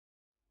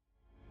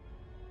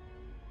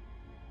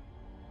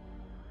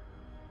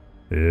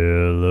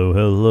Hello,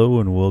 hello,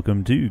 and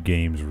welcome to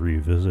Games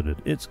Revisited.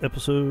 It's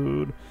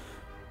episode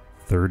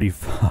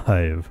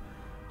 35.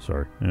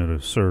 Sorry, I had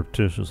to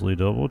surreptitiously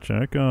double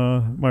check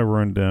my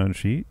rundown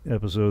sheet.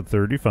 Episode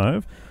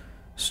 35.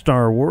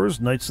 Star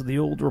Wars Knights of the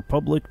Old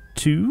Republic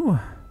 2.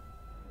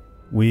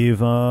 We've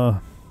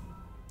been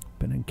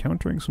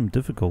encountering some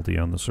difficulty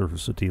on the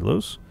surface of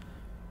Telos.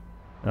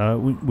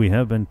 We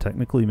have been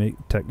technically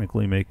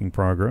making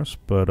progress,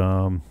 but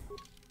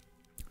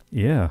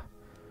yeah.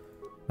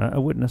 I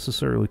wouldn't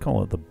necessarily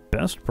call it the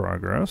best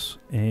progress.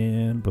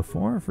 And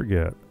before I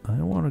forget,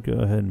 I want to go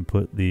ahead and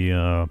put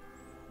the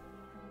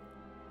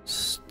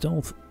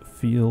stealth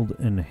field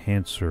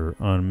enhancer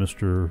on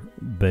Mr.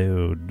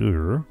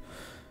 Beodur,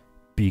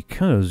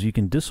 because you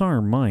can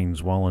disarm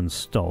mines while in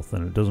stealth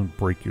and it doesn't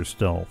break your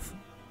stealth.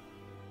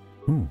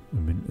 Ooh,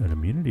 an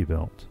immunity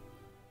belt.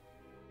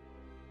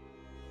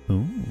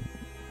 Ooh.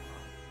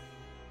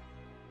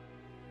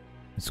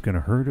 It's going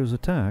to hurt his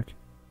attack,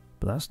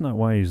 but that's not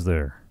why he's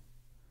there.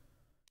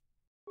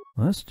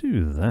 Let's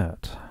do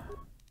that.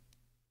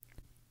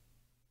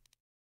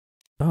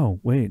 Oh,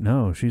 wait,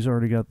 no. She's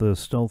already got the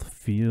stealth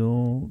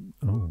field.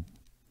 Oh.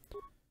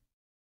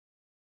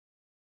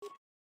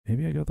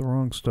 Maybe I got the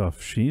wrong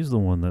stuff. She's the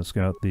one that's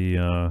got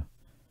the,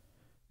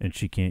 and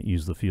she can't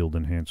use the field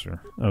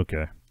enhancer.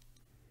 Okay.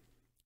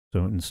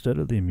 So instead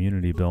of the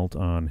immunity belt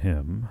on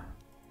him,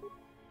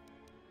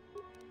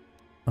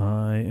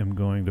 I am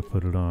going to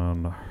put it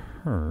on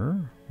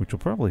her, which will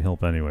probably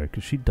help anyway,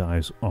 because she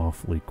dies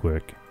awfully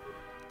quick.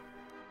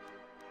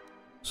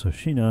 So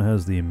she now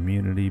has the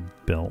immunity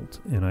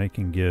belt, and I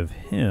can give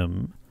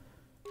him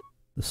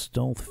the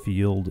stealth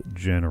field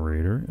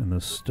generator and the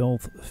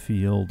stealth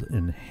field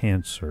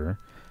enhancer,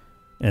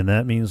 and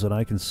that means that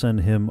I can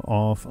send him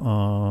off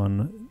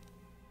on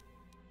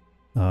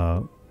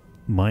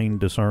mine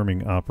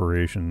disarming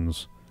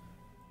operations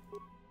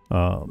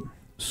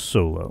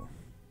solo.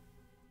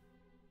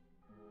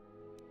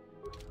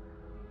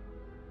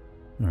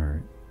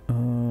 Alright.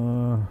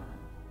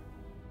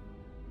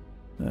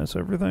 That's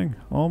everything,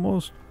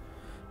 almost.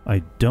 I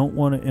don't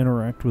want to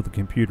interact with the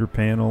computer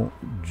panel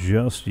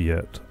just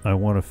yet. I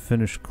want to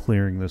finish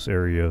clearing this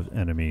area of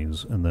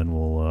enemies, and then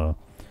we'll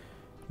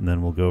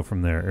go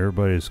from there.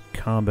 Everybody's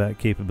combat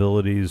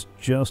capabilities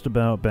just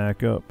about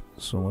back up,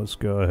 so let's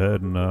go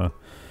ahead and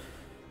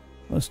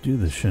let's do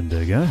this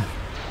shindig, huh?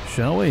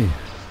 Shall we?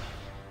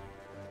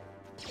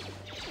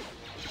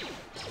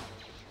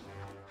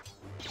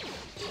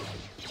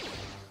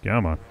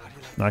 Come on,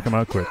 knock him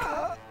out quick.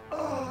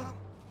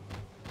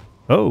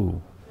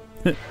 Oh,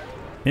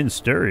 in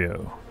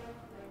stereo.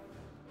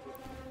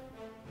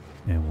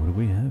 And what do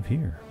we have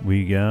here?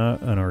 We got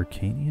an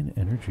Arcanian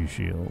energy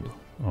shield.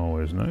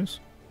 Always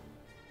nice.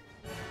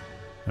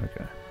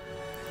 Okay.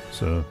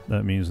 So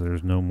that means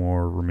there's no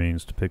more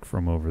remains to pick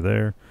from over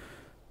there.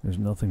 There's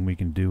nothing we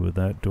can do with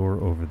that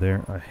door over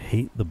there. I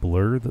hate the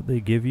blur that they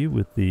give you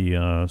with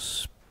the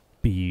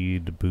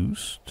speed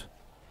boost.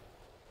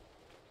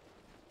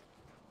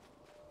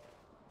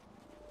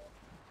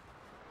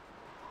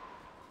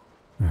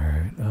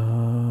 Alright,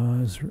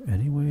 is there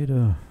any way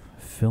to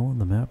fill in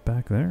the map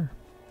back there?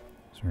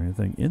 Is there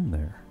anything in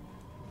there?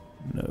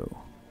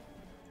 No.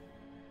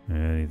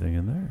 Anything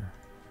in there?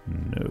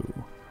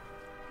 No.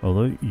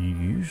 Although,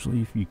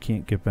 usually if you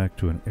can't get back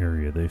to an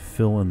area, they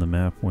fill in the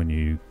map when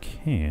you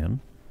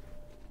can.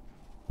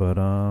 But,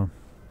 I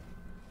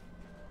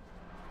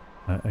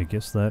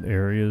guess that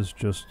area is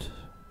just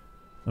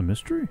a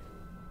mystery?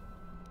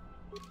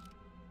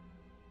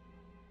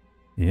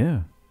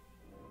 Yeah.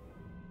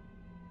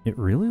 It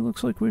really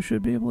looks like we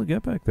should be able to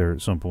get back there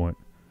at some point.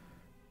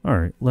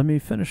 Alright, let me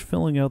finish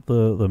filling out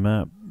the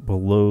map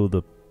below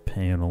the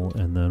panel,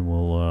 and then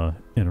we'll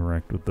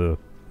interact with the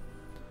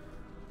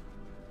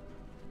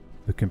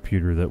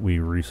computer that we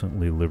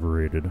recently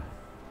liberated.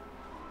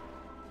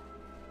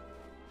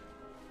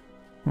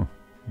 Huh.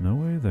 No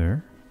way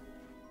there.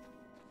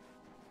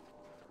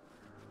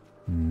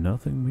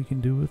 Nothing we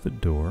can do with the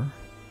door.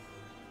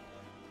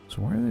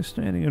 So why are they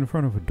standing in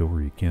front of a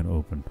door you can't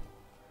open?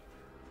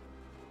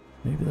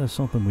 Maybe that's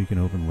something we can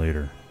open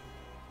later.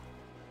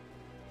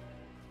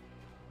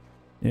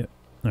 Yep,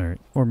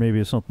 alright. Or maybe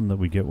it's something that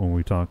we get when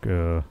we talk,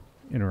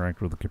 interact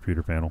with the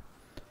computer panel.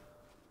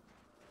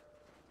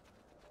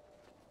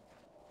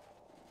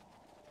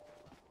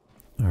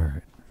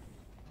 Alright.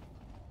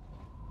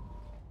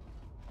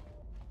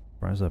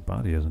 Surprised that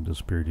body hasn't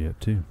disappeared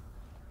yet, too.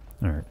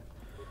 Alright.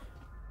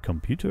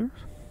 Computer?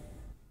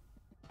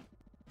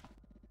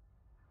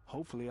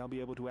 Hopefully I'll be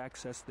able to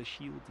access the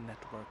shield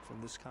network from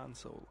this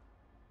console.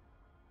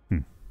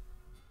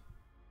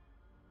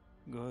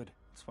 Good,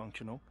 it's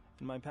functional,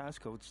 and my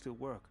passcodes still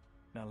work.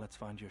 Now let's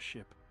find your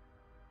ship.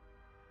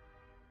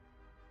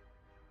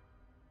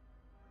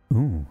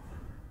 Ooh.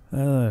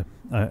 I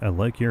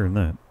like hearing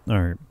that.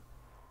 Alright.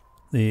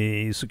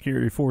 The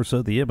security force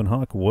said the Ebon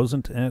Hawk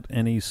wasn't at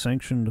any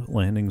sanctioned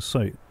landing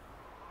site.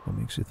 What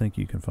makes you think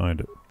you can find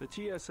it? The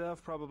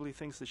TSF probably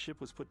thinks the ship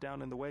was put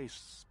down in the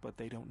wastes, but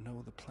they don't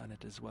know the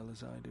planet as well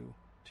as I do.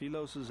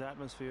 Telos'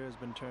 atmosphere has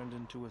been turned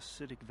into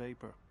acidic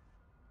vapor.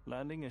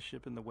 Landing a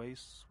ship in the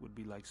wastes would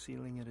be like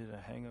sealing it in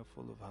a hangar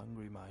full of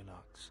hungry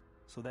Minocs.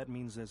 So that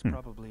means there's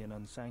probably an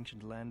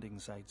unsanctioned landing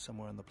site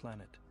somewhere on the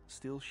planet,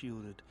 still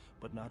shielded,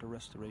 but not a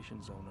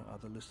restoration zone or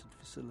other listed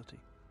facility.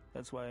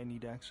 That's why I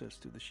need access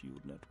to the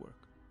shield network.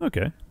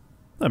 Okay,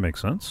 that makes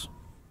sense.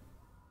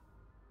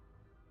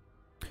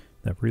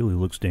 That really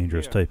looks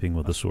dangerous typing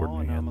with a sword in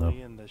your hand, though.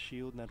 In the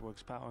shield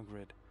network's power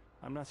grid.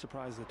 I'm not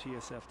surprised the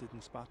TSF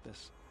didn't spot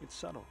this. It's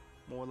subtle,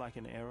 more like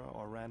an error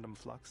or random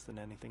flux than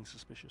anything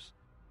suspicious.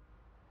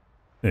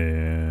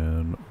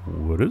 And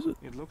what is it?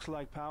 It looks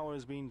like power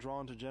is being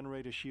drawn to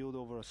generate a shield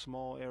over a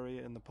small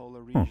area in the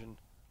polar region,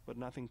 but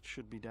nothing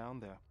should be down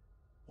there.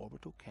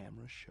 Orbital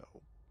cameras show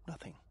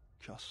nothing,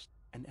 just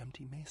an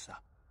empty mesa.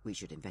 We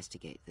should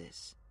investigate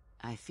this.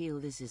 I feel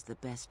this is the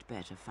best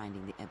bet of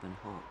finding the Ebon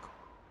Hawk.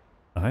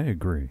 I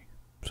agree.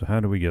 So how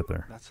do we get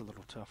there? That's a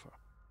little tougher.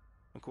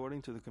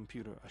 According to the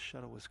computer, a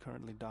shuttle is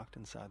currently docked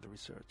inside the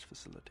research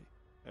facility.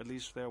 At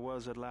least there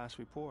was at last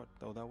report,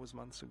 though that was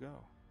months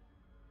ago.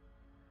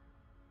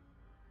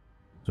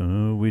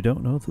 So we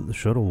don't know that the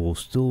shuttle will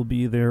still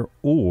be there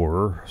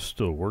or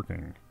still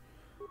working.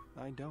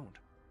 I don't,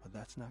 but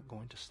that's not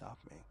going to stop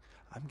me.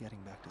 I'm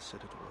getting back to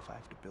Citadel if I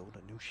have to build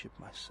a new ship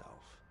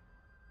myself.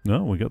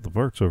 No, we got the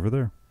parts over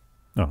there.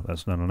 Oh,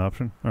 that's not an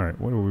option?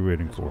 Alright, what are we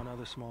waiting for? There's one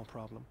other small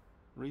problem.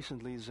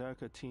 Recently,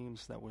 Zerka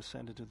teams that were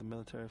sent into the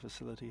military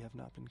facility have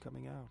not been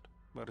coming out.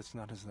 But it's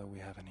not as though we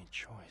have any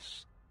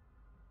choice.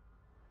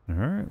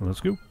 Alright, let's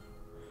go.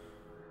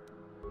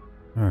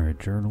 Alright,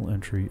 journal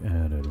entry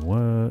added.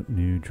 What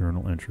new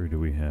journal entry do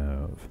we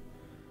have?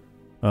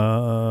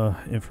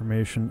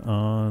 Information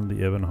on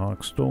the Ebon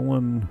Hawk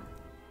stolen.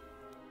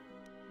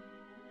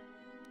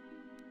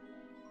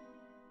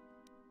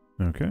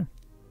 Okay.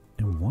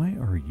 And why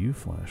are you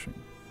flashing?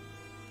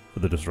 For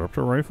the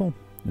disruptor rifle?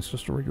 It's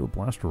just a regular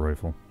blaster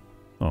rifle.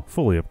 Oh,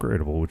 fully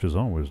upgradable, which is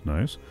always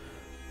nice.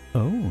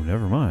 Oh,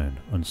 never mind.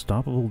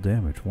 Unstoppable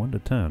damage, 1 to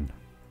 10.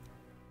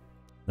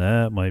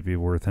 That might be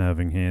worth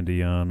having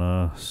handy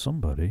on,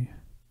 somebody.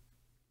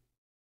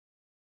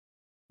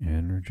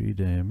 Energy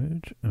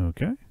damage,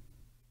 okay.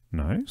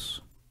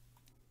 Nice.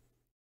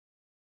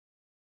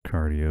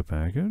 Cardio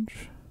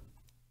package.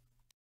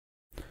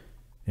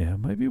 Yeah, it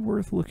might be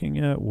worth looking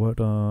at what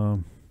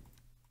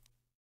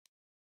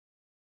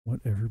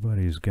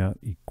everybody's got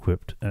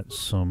equipped at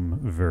some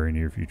very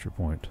near future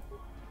point.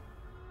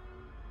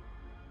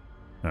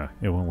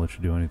 It won't let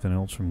you do anything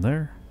else from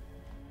there.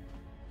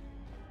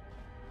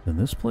 Then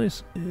this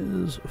place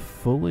is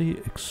fully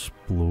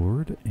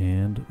explored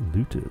and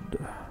looted.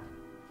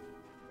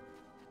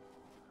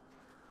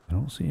 I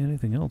don't see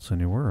anything else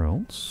anywhere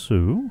else,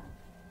 so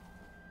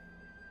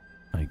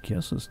I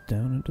guess it's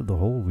down into the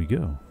hole we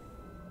go.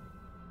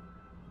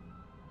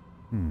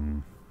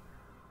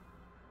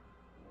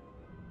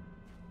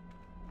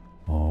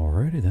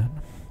 Alrighty then.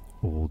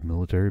 Old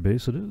military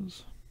base it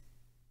is.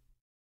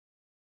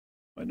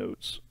 My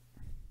notes.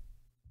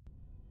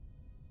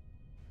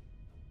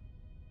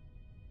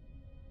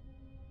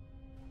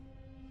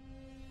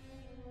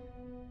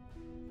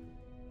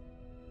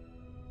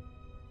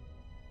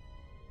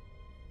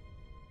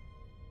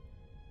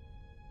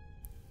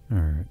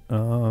 Alright,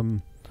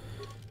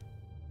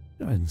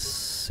 and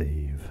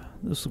save.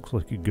 This looks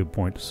like a good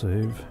point to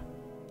save.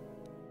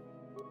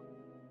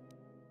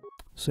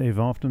 Save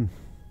often.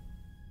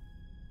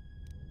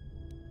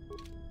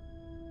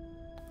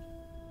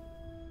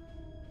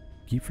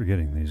 Keep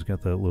forgetting that he's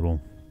got that little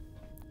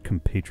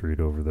compatriot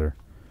over there.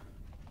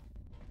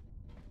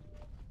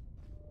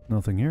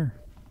 Nothing here.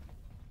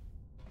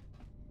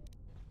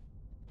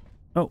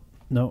 Oh,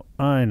 no,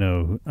 I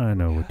know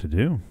what to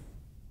do.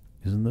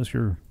 Isn't this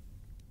your...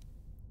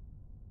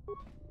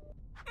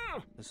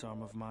 This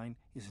arm of mine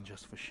isn't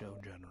just for show,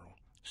 General.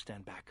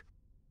 Stand back.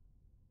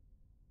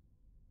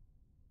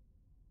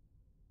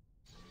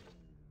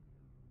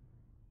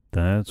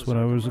 That's what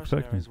I was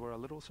expecting. The mercenaries were a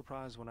little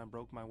surprised when I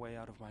broke my way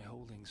out of my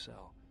holding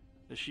cell.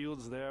 The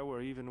shields there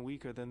were even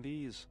weaker than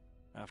these.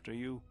 After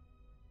you.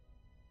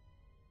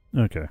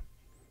 Okay.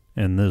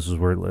 And this is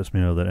where it lets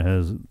me know that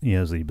he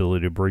has the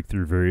ability to break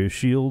through various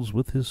shields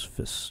with his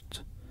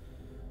fist.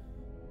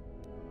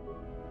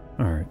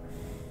 Alright.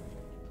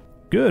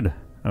 Good.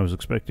 I was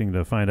expecting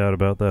to find out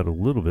about that a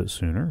little bit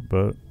sooner,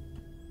 but...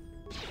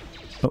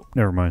 Oh,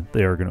 never mind.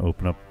 They are going to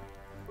open up.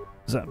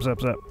 Zap, zap,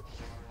 zap.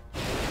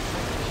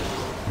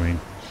 I mean,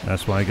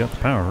 that's why I got the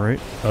power, right?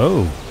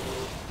 Oh.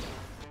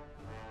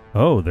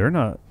 Oh, they're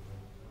not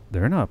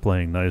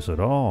playing nice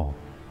at all.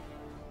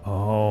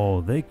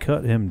 Oh, they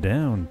cut him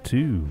down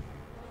too.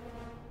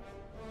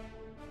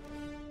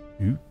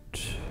 Oot.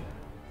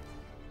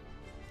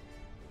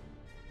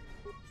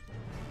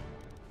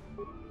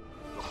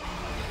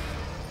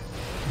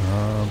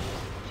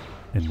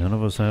 And none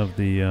of us have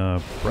the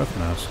breath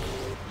mask.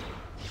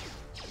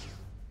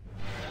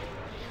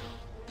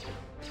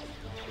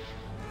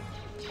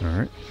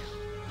 Alright.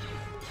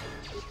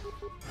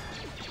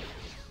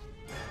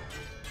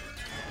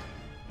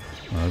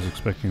 I was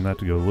expecting that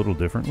to go a little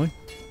differently.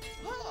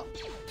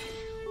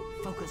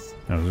 Focus.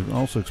 I was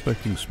also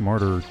expecting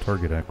smarter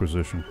target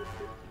acquisition.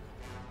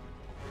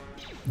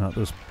 Not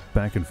this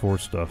back and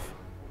forth stuff.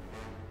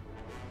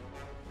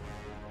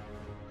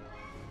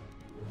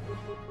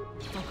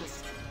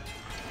 Focus.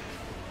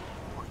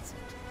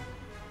 Poisoned.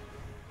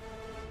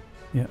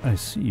 Yeah, I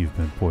see you've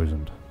been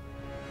poisoned.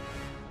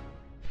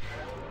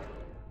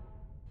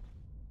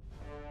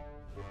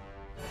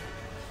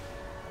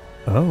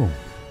 Oh.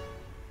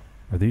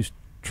 Are these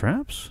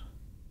traps?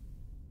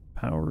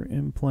 Power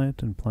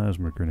implant and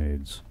plasma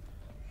grenades.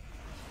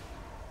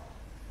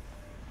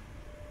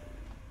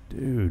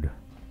 Dude.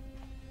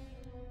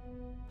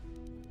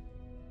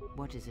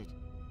 What is it?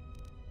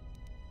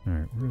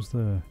 Alright, where's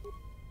the...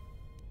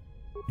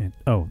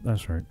 oh,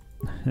 that's right.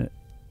 I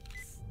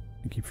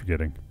keep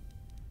forgetting.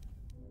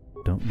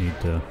 Don't need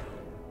to...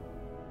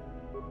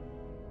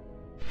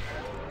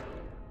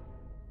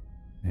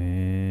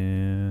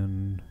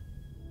 And...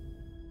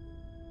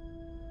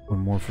 one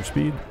more for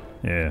speed?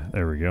 Yeah,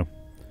 there we go.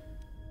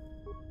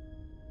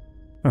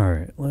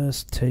 Alright,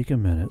 let's take a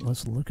minute.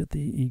 Let's look at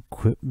the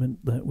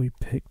equipment that we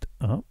picked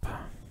up.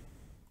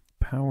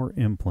 Power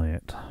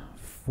implant,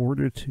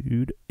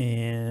 fortitude,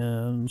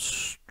 and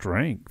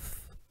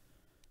strength.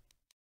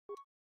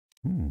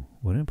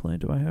 What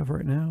implant do I have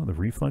right now? The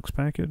reflex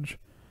package?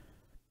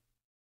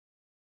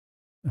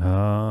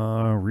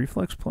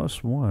 Reflex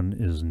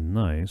 +1 is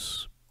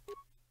nice,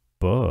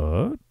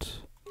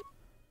 but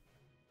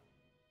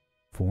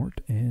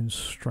fort and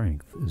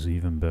strength is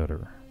even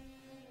better.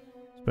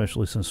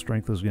 Especially since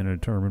strength is going to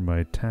determine my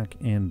attack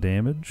and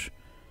damage.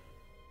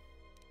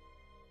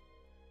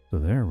 So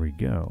there we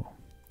go.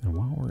 And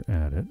while we're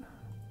at it,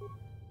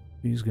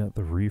 she's got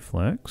the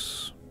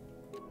reflex.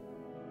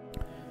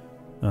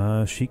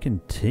 She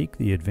can take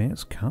the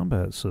advanced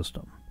combat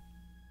system.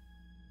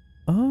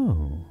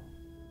 Oh.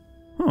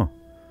 Huh.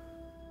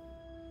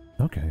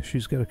 Okay,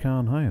 she's got a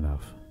con high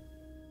enough.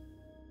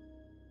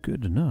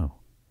 Good to know.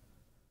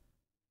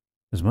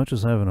 As much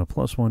as having a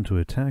 +1 to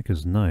attack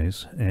is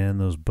nice, and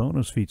those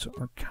bonus feats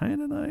are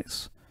kind of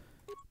nice,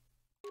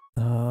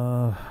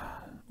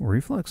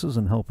 reflex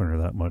isn't helping her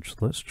that much.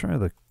 Let's try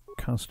the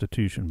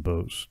Constitution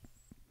boast.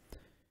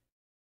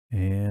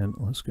 And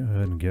let's go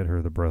ahead and get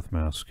her the breath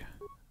mask.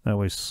 That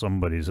way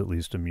somebody's at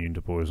least immune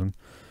to poison.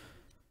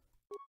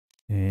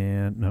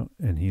 And no,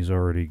 and he's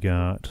already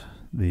got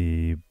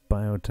the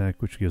biotech,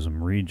 which gives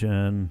him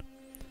regen.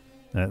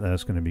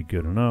 That's going to be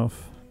good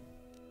enough.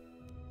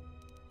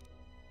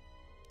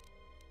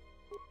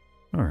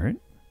 Alright.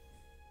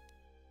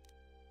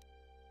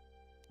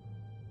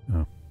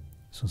 Oh,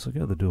 since I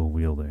got the dual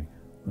wielding,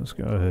 let's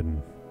go ahead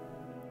and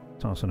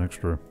toss an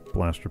extra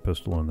blaster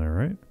pistol in there,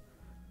 right?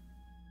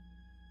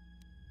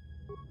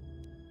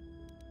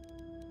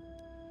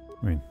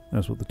 I mean,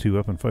 that's what the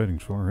 2-weapon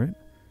fighting's for, right?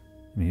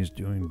 And he's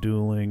doing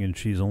dueling and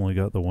she's only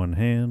got the one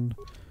hand.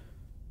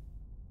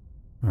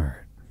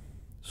 Alright.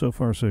 So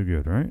far so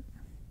good, right?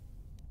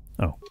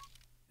 Oh,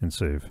 and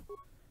save.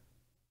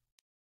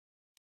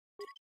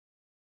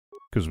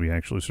 Because we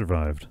actually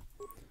survived.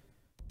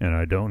 And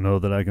I don't know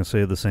that I can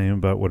say the same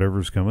about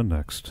whatever's coming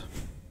next.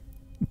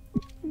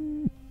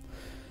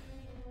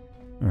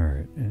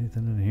 Alright,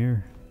 anything in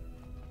here?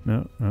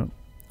 No, no.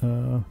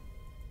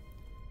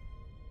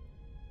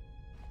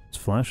 It's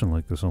flashing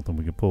like there's something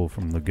we could pull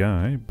from the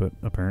guy, but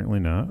apparently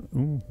not.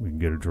 Ooh, we can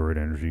get a droid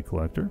energy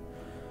collector.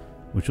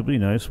 Which will be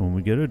nice when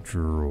we get a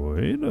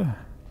droid.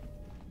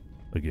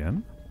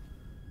 Again.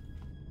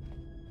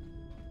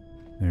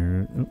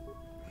 There. Oh.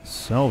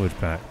 Salvage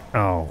pack.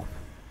 Oh.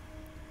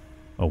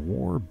 A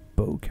war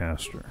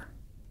bowcaster.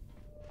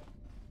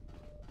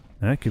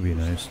 That could be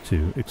nice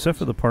too. Except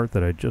for the part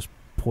that I just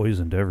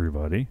poisoned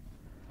everybody.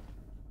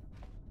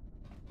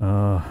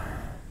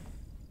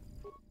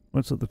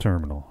 What's at the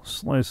terminal?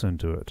 Slice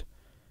into it.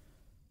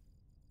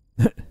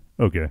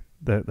 Okay.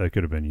 That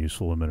could have been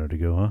useful a minute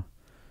ago, huh?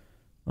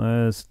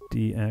 Let's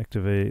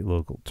deactivate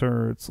local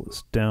turrets.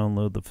 Let's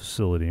download the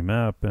facility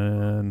map,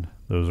 and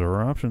those are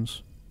our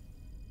options.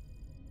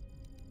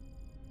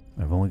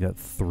 I've only got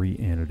 3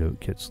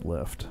 antidote kits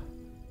left.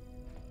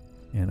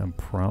 And I'm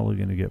probably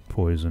going to get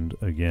poisoned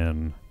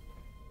again.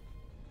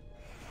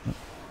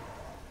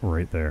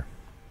 Right there.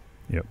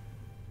 Yep.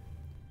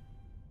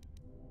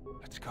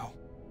 Let's go.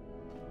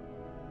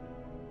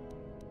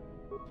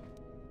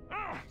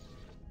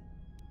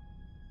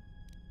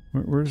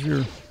 Where's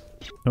your...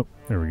 Oh,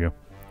 there we go.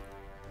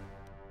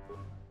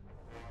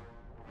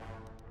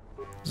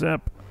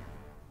 Zap!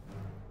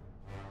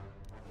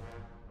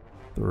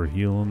 Throw a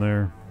heal in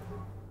there.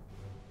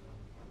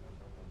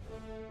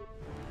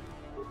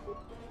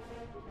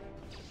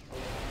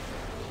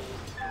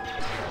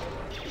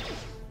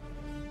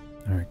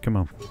 Alright, come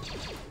on.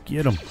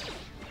 Get him.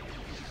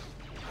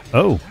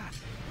 Oh!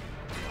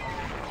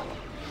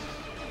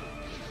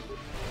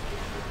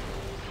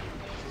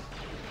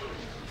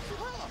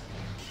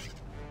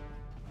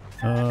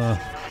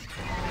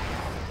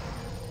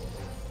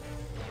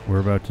 We're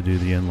about to do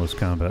the endless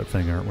combat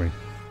thing, aren't we?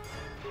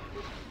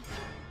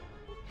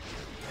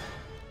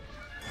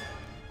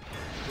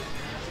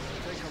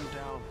 Take him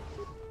down.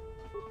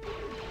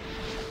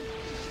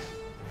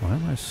 Why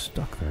am I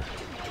stuck there?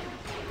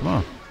 Come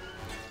on.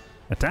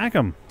 Attack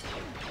him!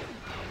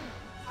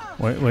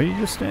 Why are you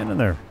just standing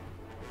there?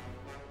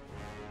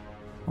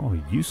 Oh,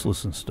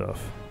 useless and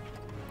stuff.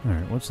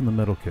 Alright, what's in the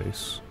metal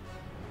case?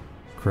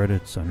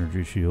 Credits,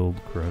 energy shield,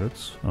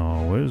 credits.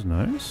 Always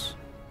nice.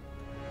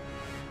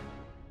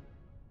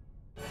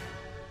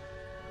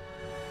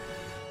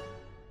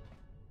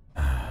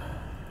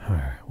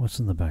 Alright, what's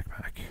in the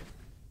backpack?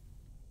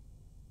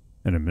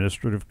 An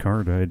administrative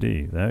card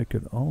ID. That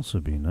could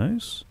also be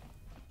nice.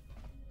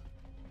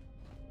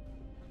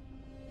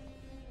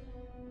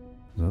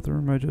 Is that the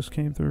room I just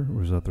came through?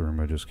 Or is that the room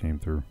I just came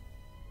through?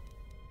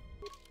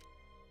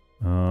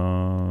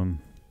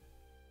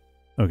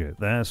 Okay,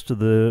 that's to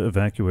the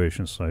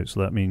evacuation site,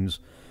 so that means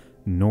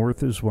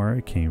north is where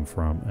I came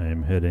from. I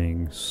am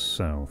heading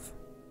south.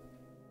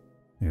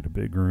 I got a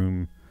big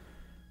room,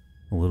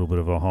 a little bit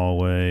of a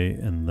hallway,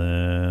 and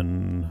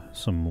then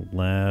some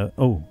lab.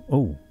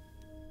 Oh!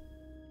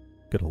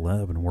 Got a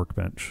lab and a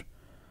workbench.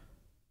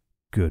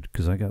 Good,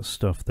 because I got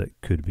stuff that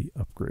could be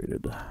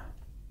upgraded.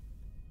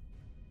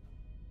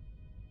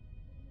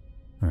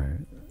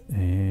 Alright,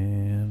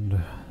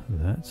 and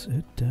that's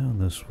it down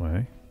this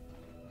way.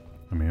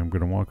 I mean, I'm going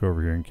to walk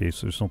over here in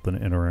case there's something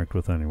to interact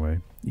with anyway,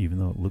 even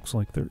though it looks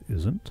like there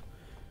isn't.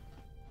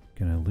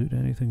 Can I loot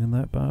anything in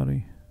that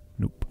body?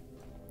 Nope.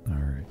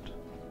 Alright.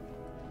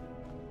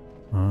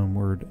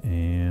 Onward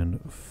and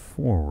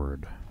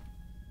forward.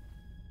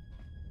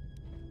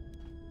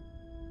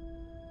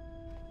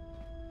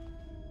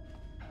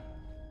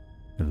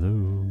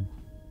 Hello?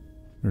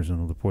 There's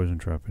another poison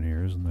trap in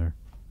here, isn't there?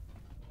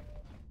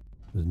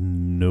 Does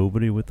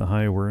nobody with the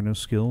high awareness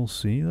skill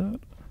see that?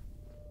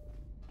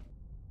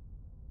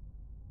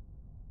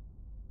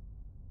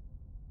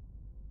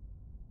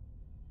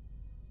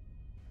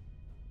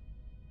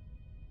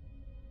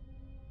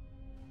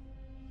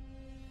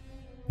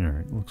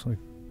 Alright, looks like...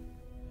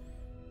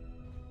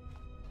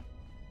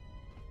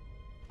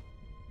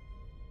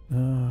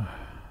 I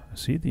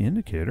see the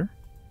indicator.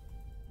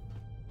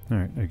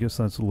 Alright, I guess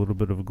that's a little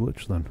bit of a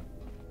glitch then.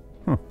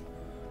 Huh.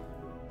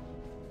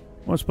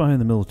 What's behind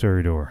the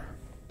military door?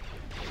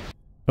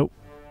 Oh.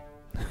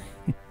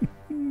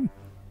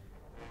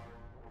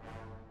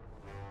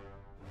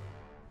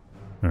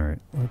 Alright,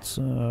 let's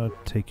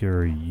take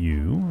care of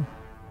you.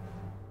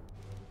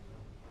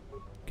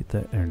 Get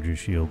that energy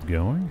shield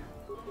going.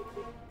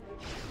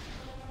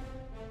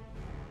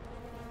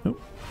 Oh.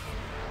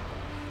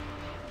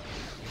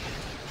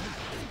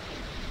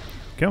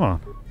 Come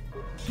on.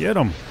 Get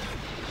him.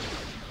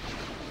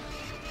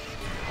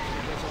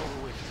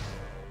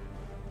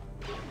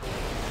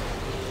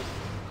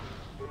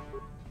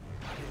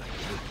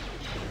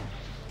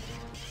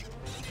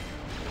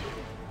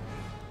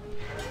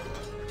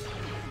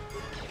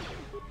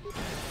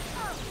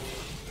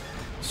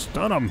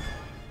 Stun him.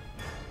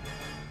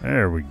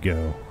 There we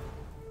go.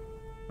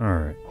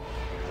 Alright.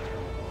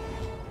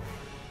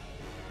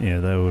 Yeah,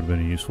 that would have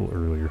been useful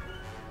earlier.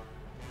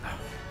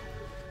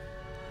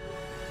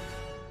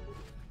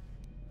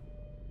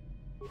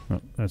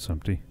 Oh, that's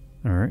empty.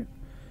 Alright.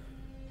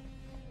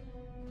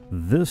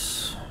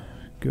 This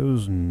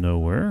goes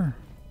nowhere.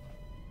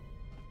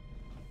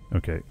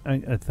 Okay,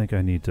 I think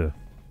I need to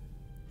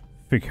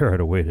figure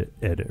out a way to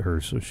edit her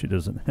so she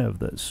doesn't have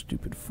that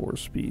stupid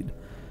force speed.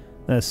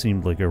 That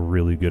seemed like a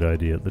really good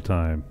idea at the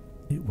time.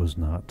 It was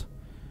not.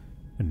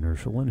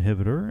 Inertial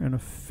inhibitor and a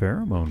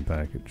pheromone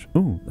package.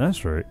 Ooh,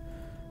 that's right.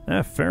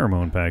 That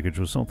pheromone package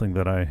was something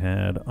that I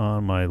had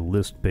on my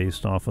list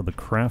based off of the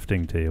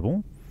crafting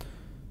table.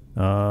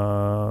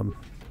 And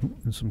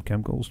some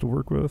chemicals to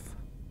work with.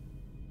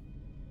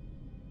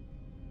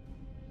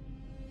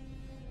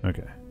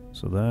 Okay,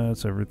 so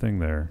that's everything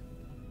there.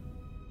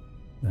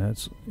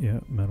 That's,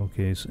 yeah, metal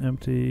case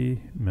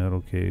empty,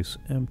 metal case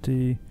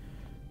empty.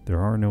 There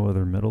are no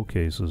other metal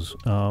cases.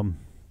 Alright,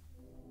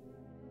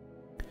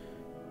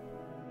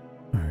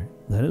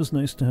 that is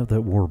nice to have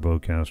that war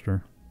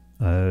bowcaster.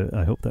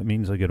 I hope that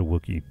means I get a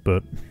Wookiee,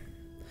 but...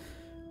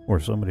 or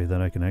somebody that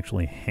I can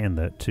actually hand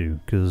that to,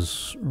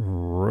 because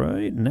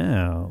right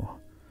now,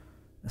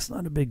 it's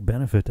not a big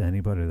benefit to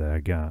anybody that I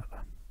got.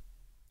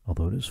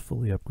 Although it is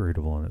fully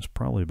upgradable, and it's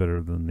probably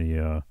better than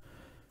the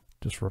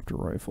disruptor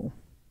rifle.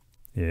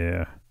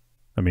 Yeah.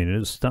 I mean, it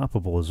is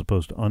stoppable as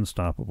opposed to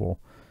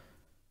unstoppable,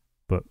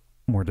 but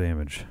more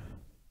damage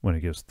when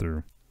it gets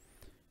through.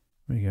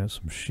 We got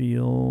some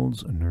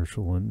shields,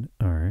 inertial, and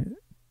alright.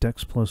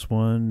 Dex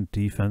 +1,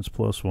 defense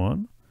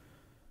 +1.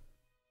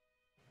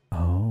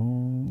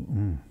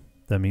 Oh,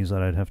 that means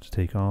that I'd have to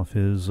take off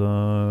his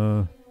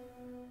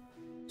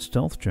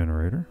stealth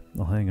generator.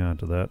 I'll hang on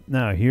to that.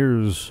 Now,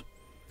 here's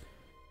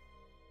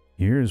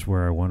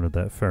where I wanted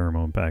that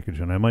pheromone package,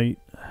 and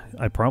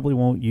I probably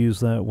won't use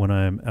that when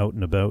I'm out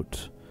and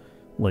about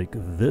like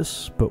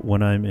this, but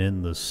when I'm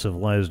in the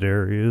civilized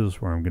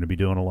areas where I'm going to be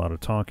doing a lot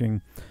of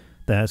talking,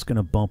 that's going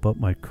to bump up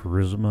my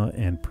charisma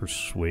and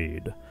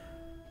persuade.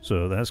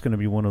 So that's going to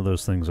be one of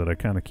those things that I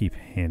kind of keep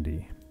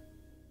handy.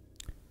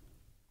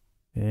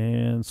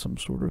 And some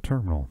sort of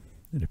terminal.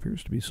 It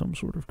appears to be some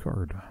sort of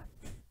card.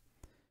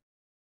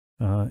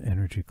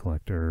 Energy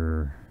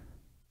collector.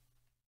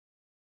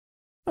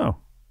 Oh.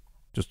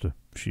 Just a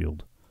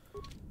shield.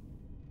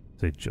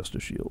 Say just a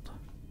shield.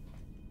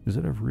 Is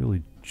it ever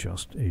really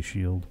just a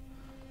shield?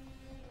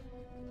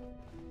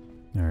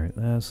 Alright,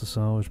 that's the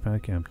salvage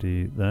pack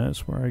empty.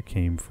 That's where I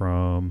came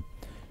from.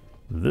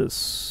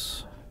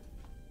 This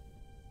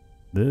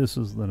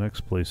is the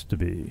next place to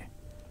be.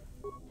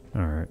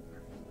 Alright.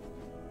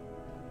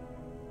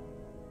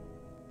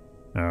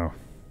 Oh.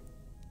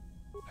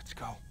 Let's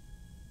go.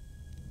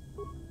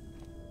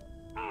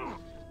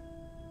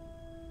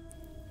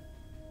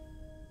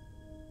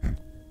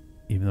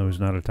 Even though he's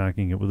not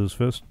attacking it with his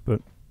fist,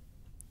 but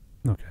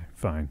okay,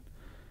 fine.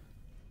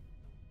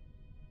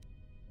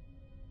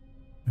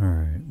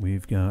 Alright,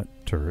 we've got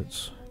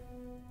turrets.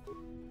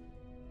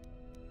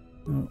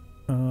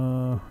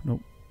 Oh,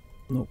 nope.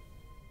 Nope.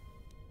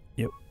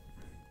 Yep.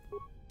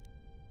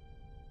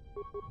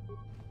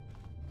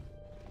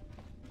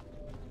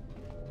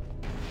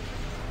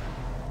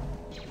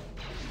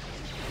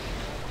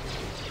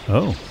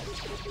 Oh.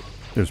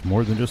 There's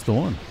more than just the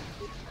one.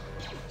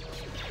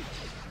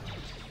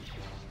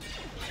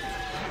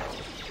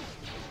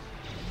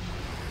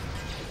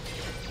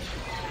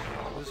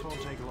 This won't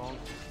take long.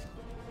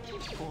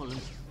 Fallen.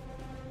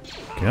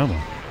 Come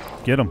on.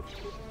 Get him.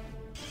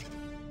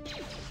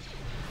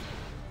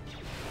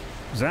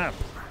 Zap.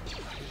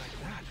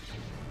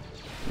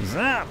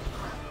 Zap.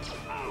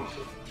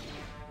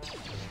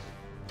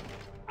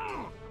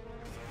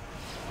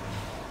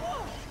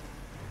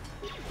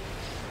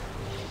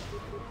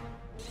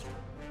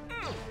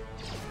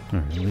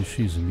 Alright, at least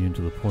she's immune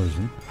to the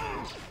poison.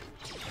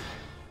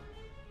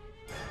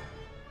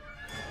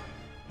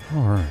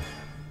 Alright.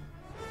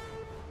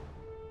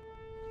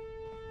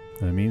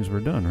 That means we're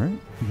done, right?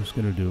 I'm just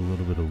gonna do a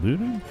little bit of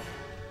looting.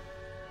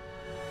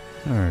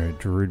 Alright,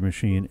 droid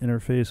machine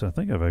interface. I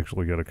think I've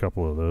actually got a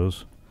couple of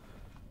those.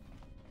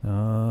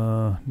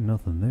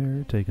 Nothing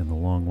there. Taking the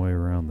long way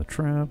around the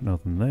trap.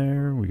 Nothing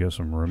there. We got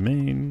some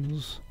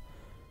remains.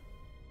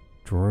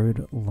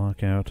 Droid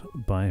lockout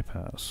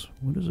bypass.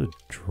 What is a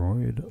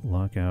droid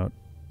lockout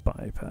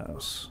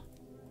bypass?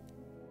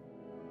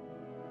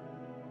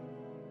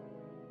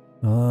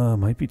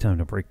 Might be time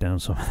to break down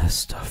some of this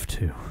stuff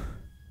too.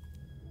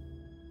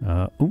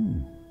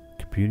 Ooh,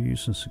 computer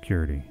use and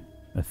security.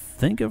 I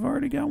think I've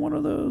already got one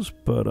of those,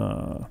 but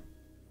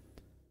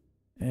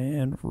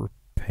and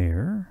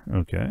repair.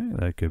 Okay,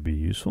 that could be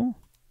useful.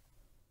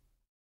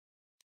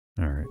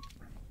 All right.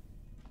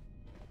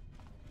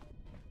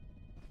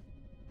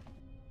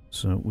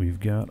 So we've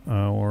got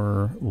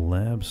our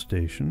lab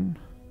station.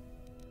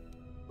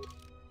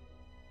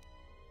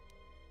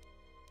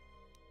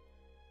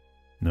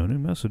 No new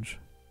message.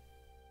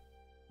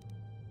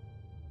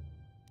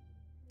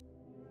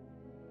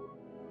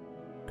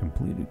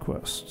 Completed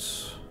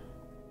quests.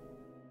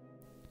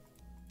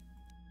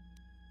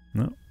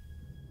 No.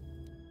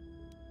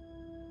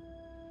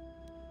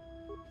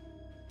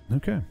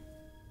 Okay.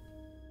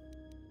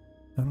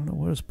 I don't know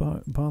what it's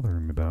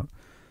bothering me about.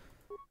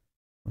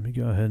 Let me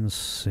go ahead and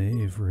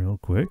save real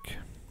quick.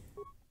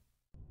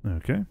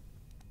 Okay.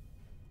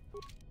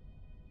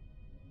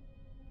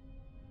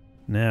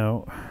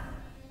 Now,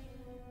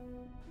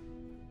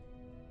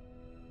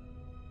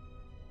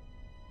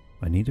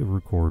 I need to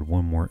record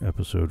one more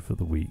episode for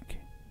the week.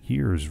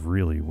 Here's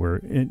really where,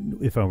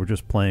 if I were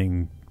just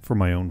playing for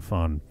my own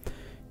fun,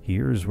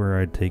 here's where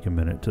I'd take a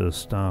minute to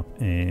stop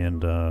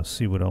and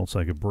see what else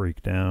I could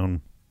break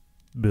down,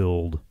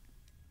 build,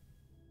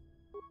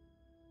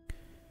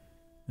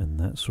 and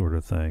that sort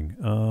of thing.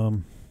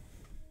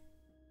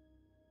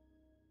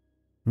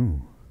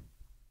 Ooh,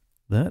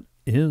 that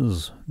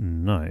is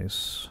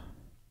nice.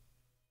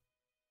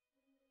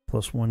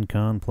 +1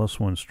 con,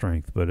 +1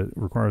 strength, but it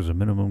requires a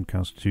minimum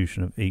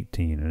constitution of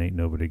 18, and ain't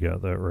nobody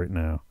got that right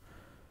now.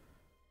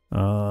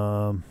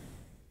 Oh,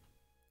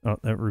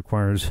 that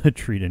requires a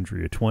treat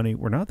injury of 20.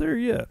 We're not there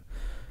yet,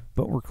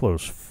 but we're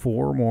close.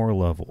 4 more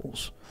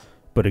levels.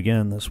 But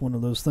again, that's one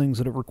of those things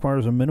that it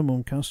requires a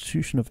minimum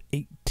constitution of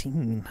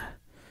 18.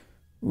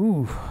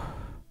 Ooh.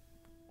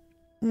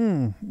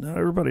 Not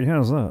everybody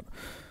has that.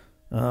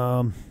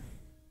 I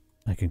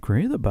can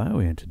create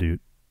the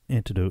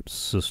antidote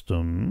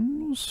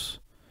systems.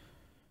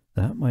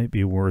 That might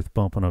be worth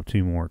bumping up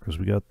 2 more, because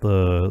we got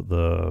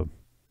the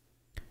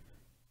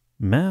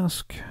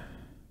mask,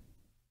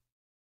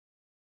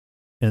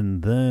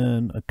 and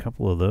then a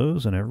couple of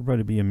those, and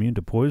everybody be immune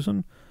to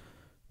poison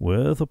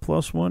with a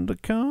 +1 to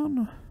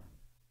con.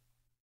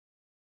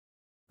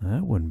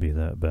 That wouldn't be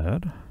that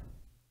bad.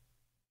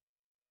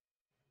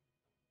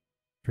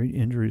 Treat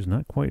injury is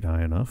not quite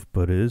high enough,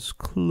 but it is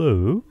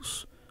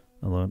close,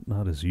 although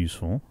not as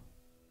useful.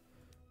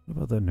 What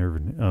about that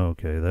nerve? Oh,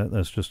 okay,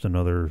 that's just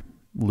another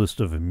list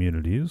of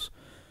immunities.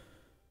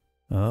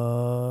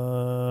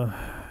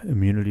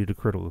 Immunity to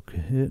critical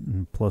hit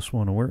and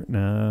 +1 aware.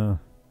 Nah,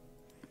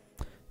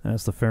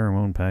 that's the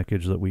pheromone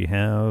package that we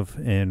have,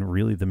 and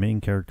really the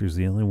main character is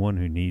the only one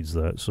who needs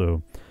that.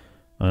 So,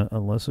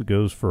 unless it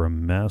goes for a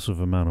massive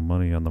amount of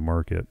money on the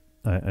market,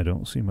 I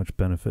don't see much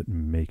benefit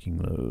in making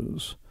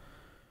those.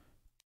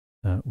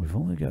 We've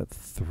only got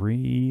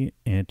 3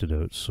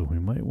 antidotes, so we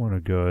might want to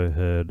go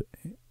ahead,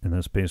 and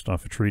that's based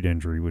off a treat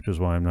injury, which is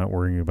why I'm not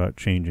worrying about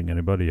changing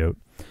anybody out.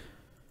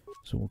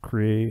 So we'll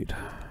create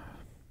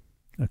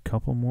a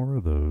couple more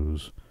of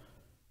those.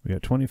 We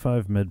got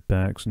 25 med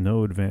packs,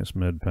 no advanced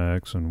med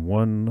packs, and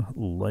 1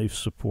 life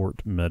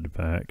support med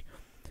pack.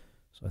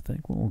 So I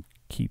think we'll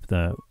keep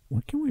that.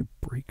 What can we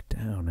break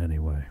down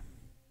anyway?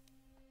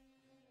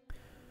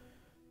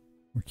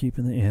 We're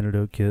keeping the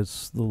antidote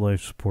kits, the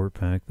life support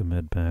pack, the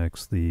med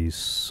packs, the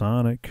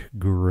sonic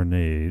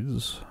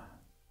grenades.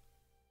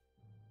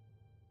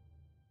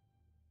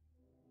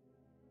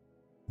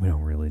 We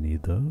don't really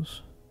need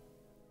those.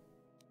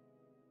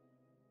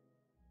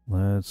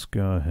 Let's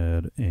go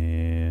ahead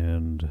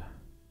and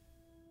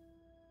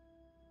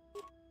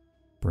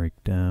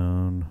break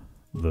down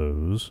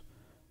those.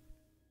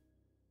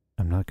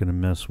 I'm not going to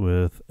mess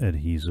with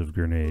adhesive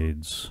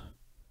grenades.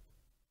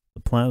 The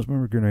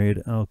plasma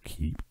grenade I'll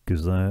keep,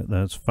 because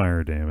that's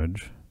fire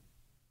damage.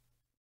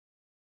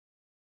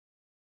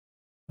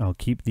 I'll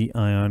keep the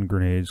ion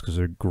grenades because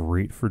they're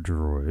great for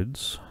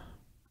droids.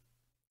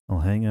 I'll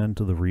hang on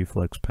to the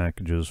reflex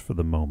packages for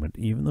the moment,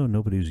 even though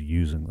nobody's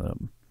using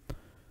them.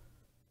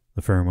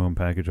 The pheromone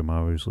package I'm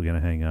obviously going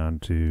to hang on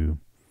to.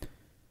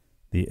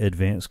 The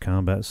advanced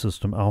combat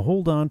system I'll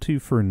hold on to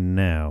for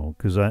now,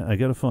 because I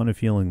got a funny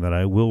feeling that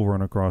I will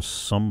run across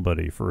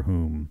somebody for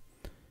whom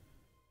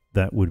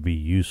that would be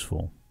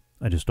useful.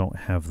 I just don't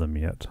have them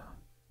yet.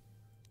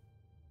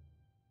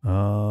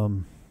 I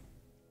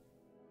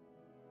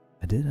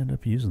did end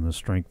up using the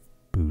strength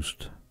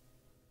boost.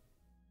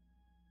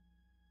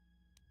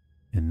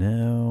 And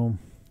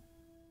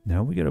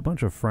now we get a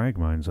bunch of frag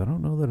mines. I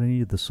don't know that I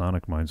need the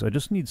sonic mines. I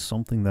just need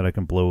something that I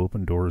can blow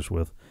open doors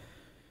with.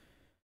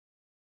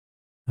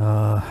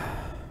 I'll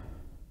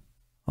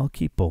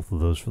keep both of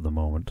those for the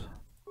moment.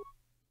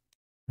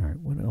 Alright,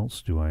 what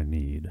else do I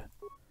need?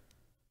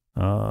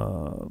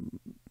 I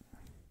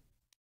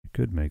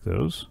could make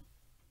those.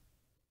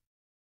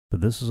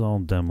 But this is all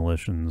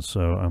demolition,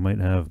 so I might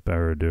have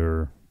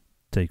Baradur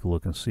take a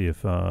look and see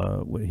if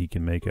what he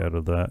can make out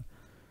of that.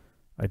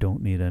 I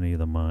don't need any of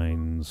the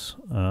mines.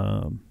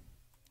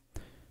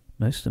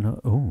 Nice to know.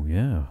 Oh,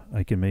 yeah.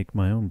 I can make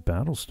my own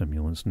battle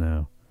stimulants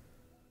now.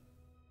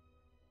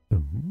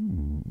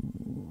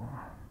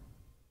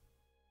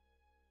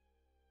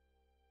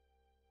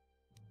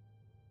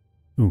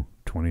 Ooh,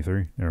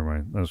 23? Never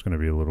mind. That's going to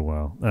be a little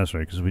while. That's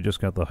right, because we just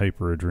got the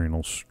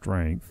hyper-adrenal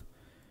strength.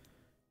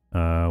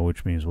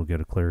 Which means we'll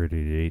get a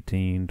clarity to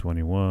 18,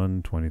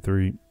 21,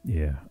 23.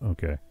 Yeah,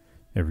 okay.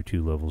 Every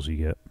 2 levels you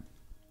get.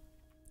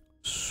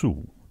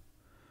 So,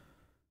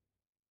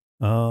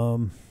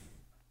 I'm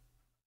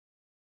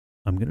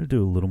going to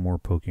do a little more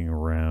poking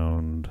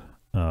around.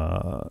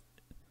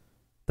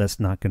 That's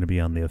not going to be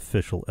on the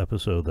official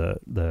episode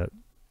that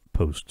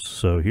posts.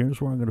 So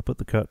here's where I'm going to put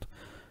the cut.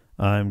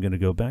 I'm going to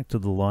go back to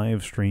the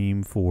live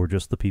stream for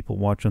just the people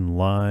watching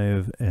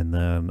live, and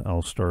then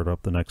I'll start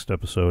up the next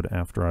episode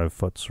after I've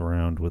futzed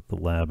around with the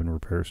lab and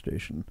repair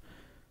station.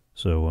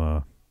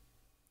 So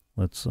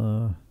let's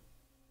go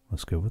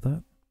with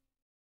that.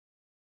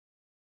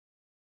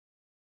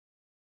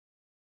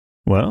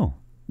 Well,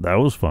 that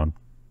was fun.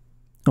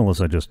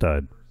 Unless I just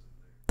died.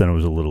 Then it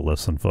was a little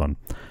less than fun.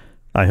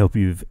 I hope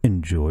you've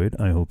enjoyed.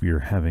 I hope you're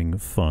having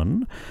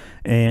fun.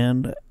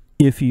 And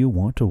if you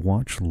want to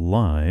watch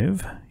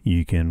live,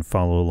 you can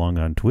follow along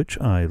on Twitch.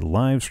 I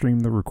live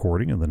stream the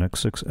recording of the next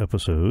 6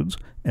 episodes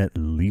at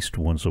least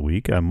once a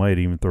week. I might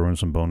even throw in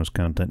some bonus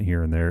content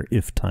here and there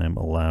if time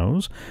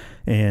allows.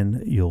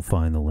 And you'll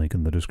find the link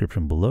in the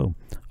description below.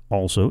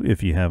 Also,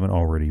 if you haven't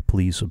already,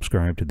 please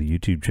subscribe to the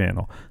YouTube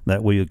channel.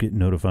 That way you'll get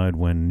notified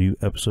when new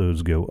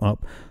episodes go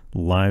up,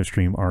 live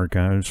stream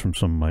archives from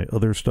some of my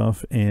other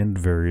stuff, and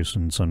various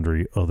and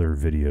sundry other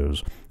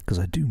videos, because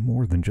I do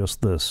more than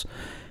just this.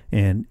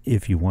 And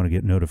if you want to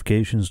get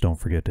notifications, don't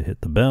forget to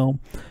hit the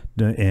bell.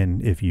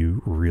 And if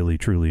you really,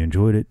 truly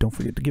enjoyed it, don't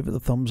forget to give it a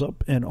thumbs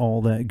up and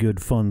all that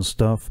good fun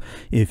stuff.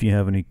 If you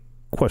have any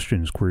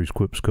questions, queries,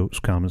 quips, quotes,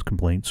 comments,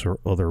 complaints, or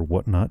other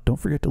whatnot, don't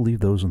forget to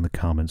leave those in the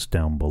comments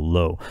down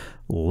below.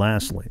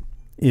 Lastly,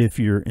 if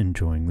you're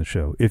enjoying the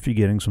show, if you're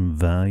getting some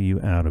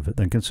value out of it,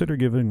 then consider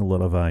giving a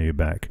little value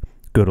back.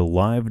 Go to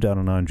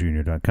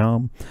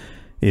live.anonjr.com.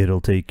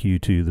 It'll take you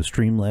to the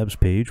Streamlabs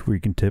page where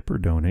you can tip or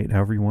donate,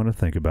 however you want to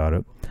think about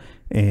it.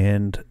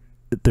 And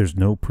there's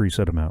no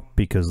preset amount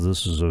because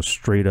this is a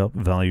straight up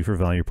value for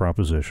value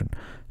proposition.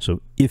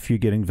 So if you're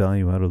getting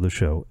value out of the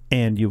show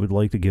and you would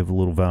like to give a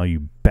little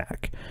value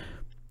back,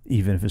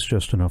 even if it's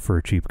just enough for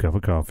a cheap cup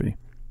of coffee,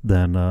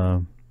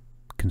 then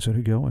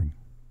consider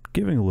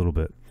giving a little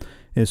bit,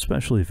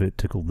 especially if it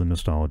tickled the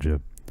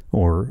nostalgia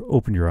or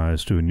opened your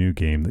eyes to a new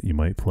game that you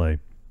might play.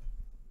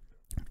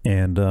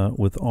 And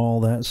with all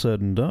that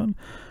said and done,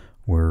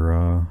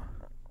 we're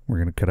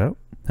going to cut out,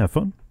 have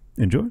fun,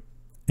 enjoy,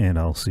 and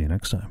I'll see you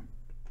next time.